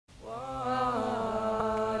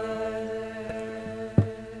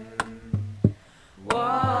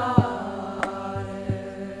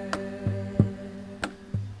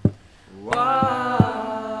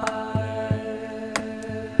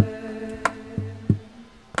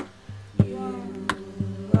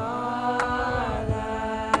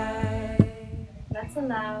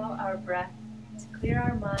our breath to clear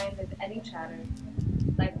our mind of any chatter,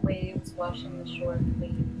 like waves washing the shore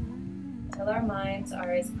clean, till our minds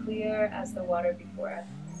are as clear as the water before us.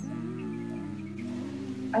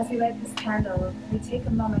 As we light this candle, we take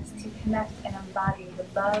a moment to connect and embody the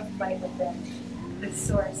love light within, the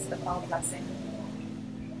source of all blessing.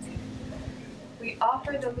 We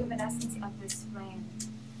offer the luminescence of this flame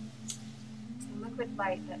to liquid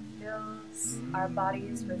light that fills our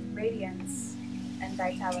bodies with radiance and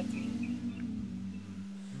vitality.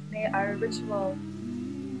 May our ritual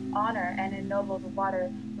honor and ennoble the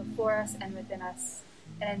water before us and within us,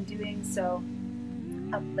 and in doing so,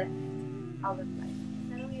 uplift all of life.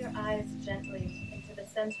 Settle your eyes gently into the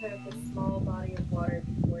center of this small body of water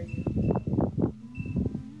before you,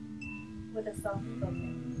 with a soft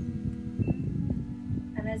focus.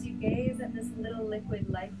 And as you gaze at this little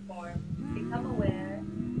liquid life form, become aware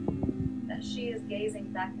that she is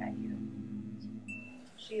gazing back at you.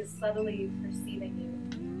 She is subtly perceiving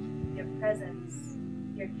you, your presence,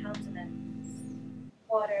 your countenance.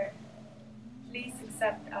 Water, please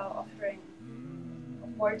accept our offering of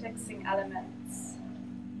vortexing elements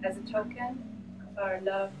as a token of our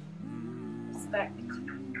love, respect,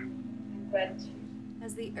 and gratitude.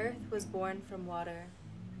 As the earth was born from water,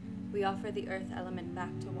 we offer the earth element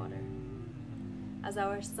back to water. As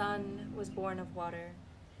our sun was born of water,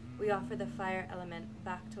 we offer the fire element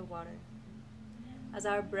back to water. As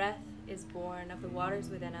our breath is born of the waters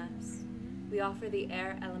within us, we offer the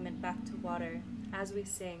air element back to water as we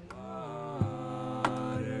sing.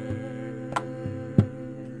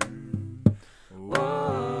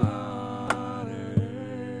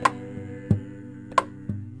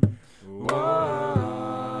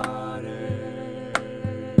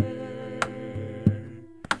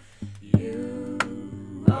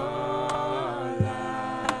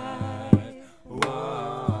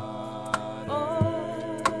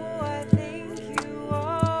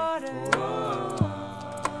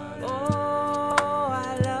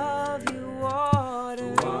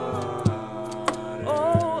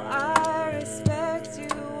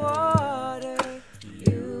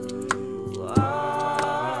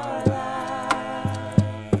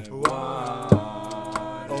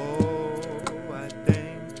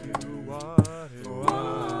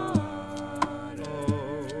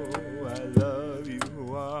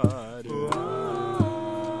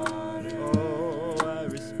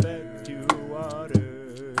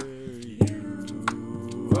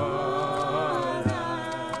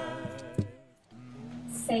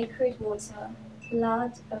 Sacred water,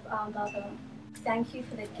 blood of our mother, thank you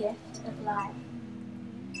for the gift of life.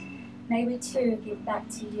 May we too give back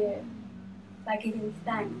to you by giving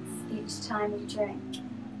thanks each time we drink,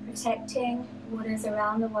 protecting waters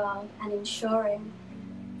around the world and ensuring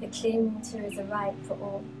that clean water is a right for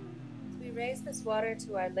all. As we raise this water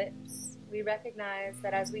to our lips, we recognize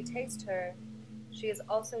that as we taste her, she is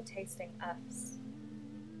also tasting us.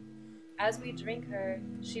 As we drink her,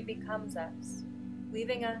 she becomes us,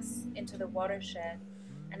 weaving us into the watershed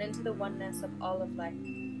and into the oneness of all of life.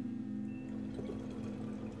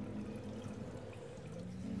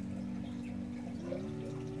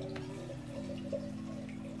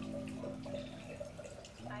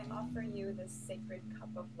 I offer you this sacred cup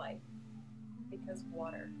of life, because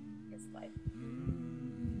water is life.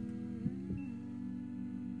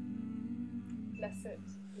 Blessed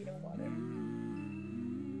be the water.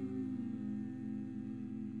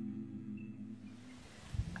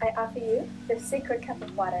 I offer you the sacred cup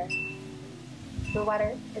of water. The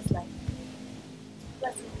water is life.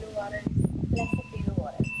 Blessed be the water. Blessed be the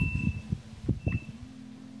water.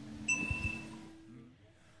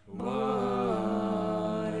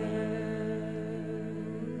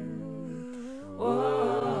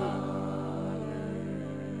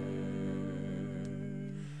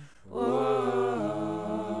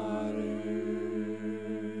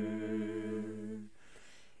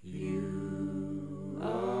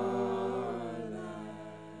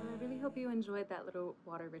 You enjoyed that little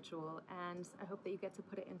water ritual, and I hope that you get to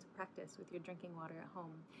put it into practice with your drinking water at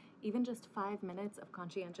home. Even just 5 minutes of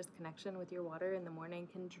conscientious connection with your water in the morning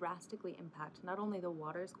can drastically impact not only the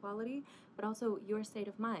water's quality, but also your state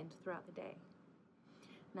of mind throughout the day.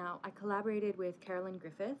 Now, I collaborated with Carolyn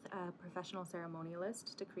Griffith, a professional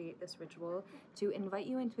ceremonialist, to create this ritual to invite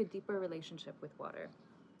you into a deeper relationship with water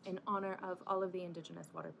in honor of all of the Indigenous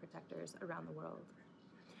water protectors around the world.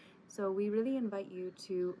 So we really invite you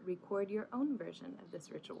to record your own version of this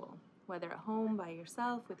ritual, whether at home by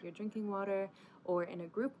yourself with your drinking water, or in a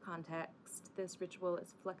group context, this ritual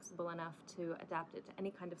is flexible enough to adapt it to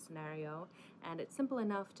any kind of scenario, and it's simple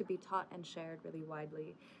enough to be taught and shared really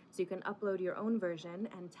widely. So you can upload your own version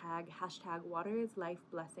and tag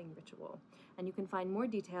 #WaterIsLifeBlessingRitual. And you can find more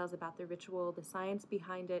details about the ritual, the science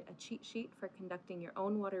behind it, a cheat sheet for conducting your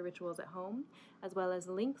own water rituals at home, as well as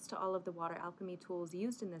links to all of the water alchemy tools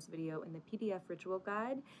used in this video in the PDF ritual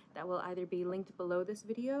guide that will either be linked below this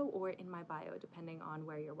video or in my bio, depending on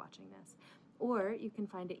where you're watching this. Or you can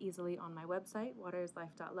find it easily on my website,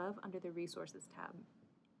 waterislife.love, under the resources tab.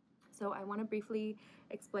 So I want to briefly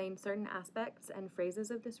explain certain aspects and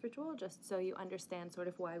phrases of this ritual, just so you understand sort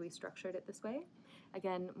of why we structured it this way.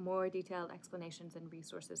 Again, more detailed explanations and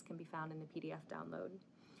resources can be found in the PDF download.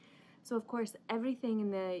 So of course, everything in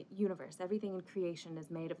the universe, everything in creation is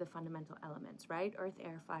made of the fundamental elements, right? Earth,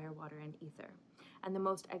 air, fire, water, and ether. And the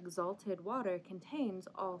most exalted water contains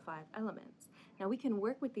all 5 elements. Now we can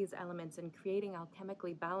work with these elements in creating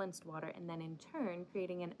alchemically balanced water, and then in turn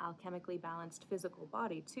creating an alchemically balanced physical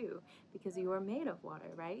body too, because you are made of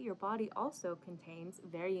water, right? Your body also contains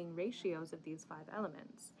varying ratios of these 5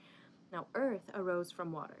 elements. Now, Earth arose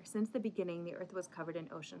from water. Since the beginning, the Earth was covered in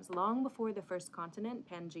oceans. Long before the first continent,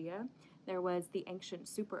 Pangaea, there was the ancient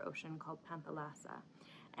superocean called Panthalassa.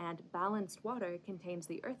 And balanced water contains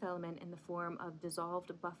the earth element in the form of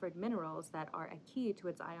dissolved buffered minerals that are a key to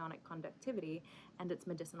its ionic conductivity and its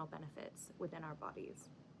medicinal benefits within our bodies.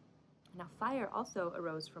 Now, fire also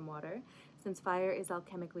arose from water, since fire is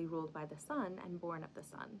alchemically ruled by the sun and born of the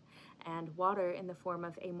sun. And water, in the form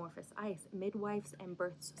of amorphous ice, midwives and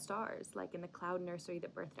births stars, like in the cloud nursery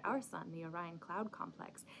that birthed our sun, the Orion Cloud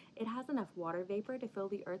Complex. It has enough water vapor to fill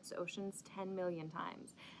the Earth's oceans 10 million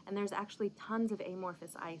times. And there's actually tons of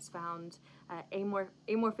amorphous ice found,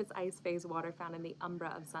 amorphous ice phase water found in the umbra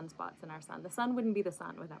of sunspots in our sun. The sun wouldn't be the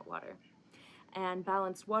sun without water. And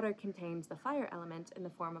balanced water contains the fire element in the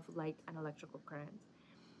form of light and electrical current.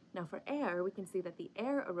 Now for air, we can see that the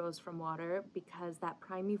air arose from water because that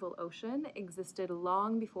primeval ocean existed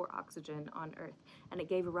long before oxygen on Earth, and it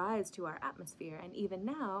gave rise to our atmosphere. And even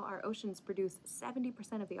now, our oceans produce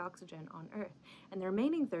 70% of the oxygen on Earth, and the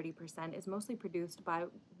remaining 30% is mostly produced by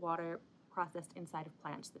water processed inside of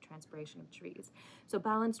plants, the transpiration of trees. So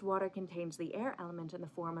balanced water contains the air element in the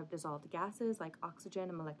form of dissolved gases like oxygen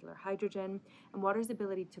and molecular hydrogen, and water's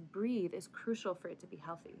ability to breathe is crucial for it to be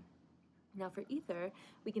healthy. Now for ether,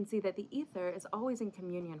 we can see that the ether is always in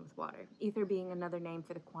communion with water, ether being another name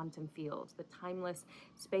for the quantum field, the timeless,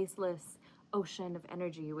 spaceless ocean of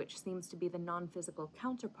energy, which seems to be the non-physical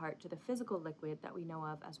counterpart to the physical liquid that we know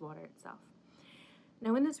of as water itself.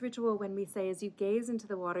 Now in this ritual, when we say, as you gaze into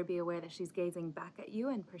the water, be aware that she's gazing back at you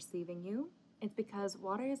and perceiving you, it's because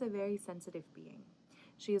water is a very sensitive being.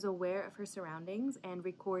 She is aware of her surroundings and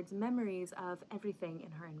records memories of everything in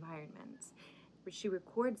her environment. She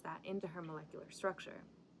records that into her molecular structure.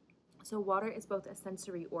 So water is both a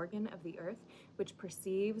sensory organ of the earth, which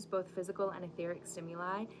perceives both physical and etheric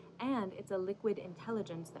stimuli, and it's a liquid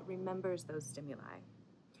intelligence that remembers those stimuli.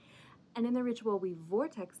 And in the ritual, we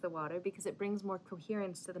vortex the water because it brings more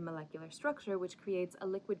coherence to the molecular structure, which creates a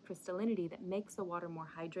liquid crystallinity that makes the water more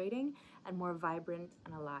hydrating and more vibrant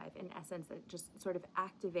and alive. In essence, it just sort of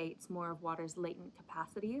activates more of water's latent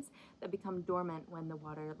capacities that become dormant when the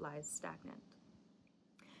water lies stagnant.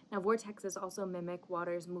 Now, vortexes also mimic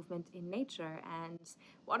water's movement in nature, and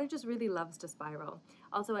water just really loves to spiral.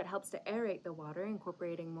 Also, it helps to aerate the water,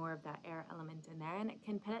 incorporating more of that air element in there, and it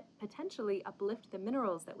can potentially uplift the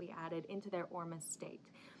minerals that we added into their ormus state.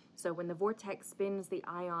 So when the vortex spins the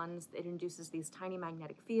ions, it induces these tiny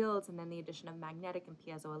magnetic fields, and then the addition of magnetic and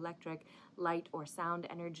piezoelectric, light or sound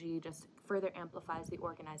energy just further amplifies the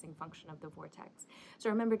organizing function of the vortex. So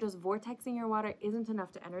remember, just vortexing your water isn't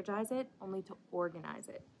enough to energize it, only to organize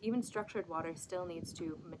it. Even structured water still needs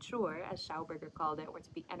to mature, as Schauberger called it, or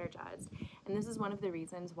to be energized. And this is one of the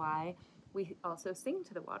reasons why we also sing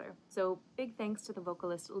to the water. So big thanks to the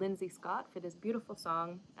vocalist Lindsay Scott for this beautiful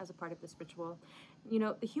song as a part of this ritual. You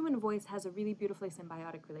know, the human voice has a really beautifully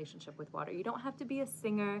symbiotic relationship with water. You don't have to be a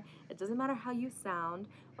singer. It doesn't matter how you sound.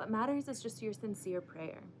 What matters is just your sincere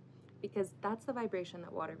prayer, because that's the vibration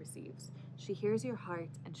that water receives. She hears your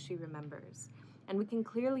heart and she remembers. And we can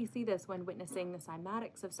clearly see this when witnessing the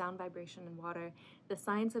cymatics of sound vibration in water. The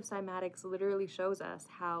science of cymatics literally shows us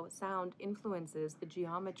how sound influences the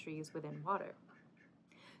geometries within water.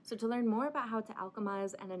 So to learn more about how to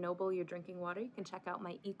alchemize and ennoble your drinking water, you can check out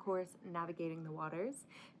my e-course, Navigating the Waters.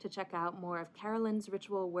 To check out more of Carolyn's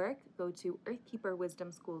ritual work, go to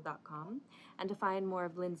earthkeeperwisdomschool.com. And to find more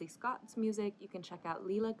of Lindsay Scott's music, you can check out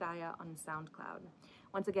Leela Gaia on SoundCloud.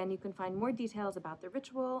 Once again, you can find more details about the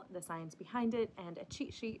ritual, the science behind it, and a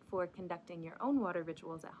cheat sheet for conducting your own water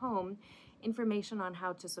rituals at home, information on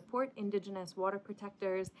how to support Indigenous water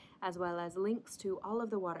protectors, as well as links to all of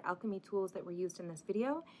the water alchemy tools that were used in this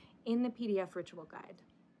video in the PDF ritual guide.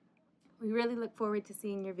 We really look forward to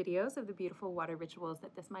seeing your videos of the beautiful water rituals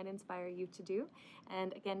that this might inspire you to do.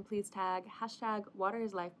 And again, please tag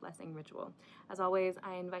 #WaterIsLifeBlessingRitual. As always,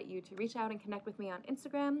 I invite you to reach out and connect with me on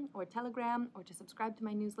Instagram or Telegram, or to subscribe to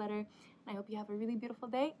my newsletter. And I hope you have a really beautiful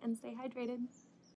day and stay hydrated.